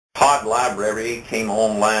modern library came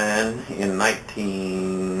online in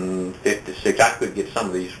 1956. I could get some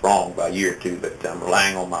of these wrong by a year or two, but I'm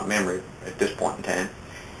relying on my memory at this point in time.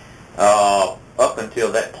 Up until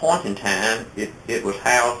that point in time, it was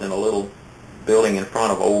housed in a little building in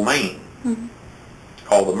front of Old Main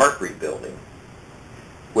called the Murfree Building,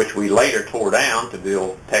 which we later tore down to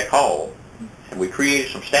build Peck Hall, and we created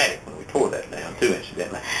some static when we tore that down too,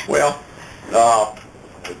 incidentally. Well,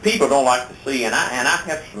 people don't like to see, and I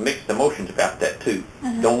have some mixed emotions about that too.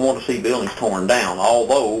 Don't want to see buildings torn down,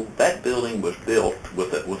 although that building was built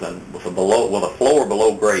with a floor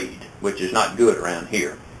below grade, which is not good around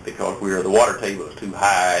here because the water table is too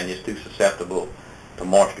high and it's too susceptible to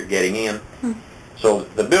moisture getting in. So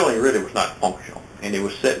the building really was not functional, and it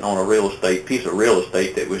was sitting on a piece of real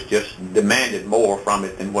estate that was just demanded more from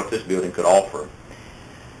it than what this building could offer.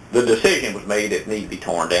 The decision was made that it needed to be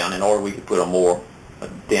torn down in order we could put a more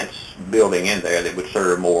dense building in there that would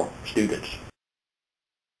serve more students.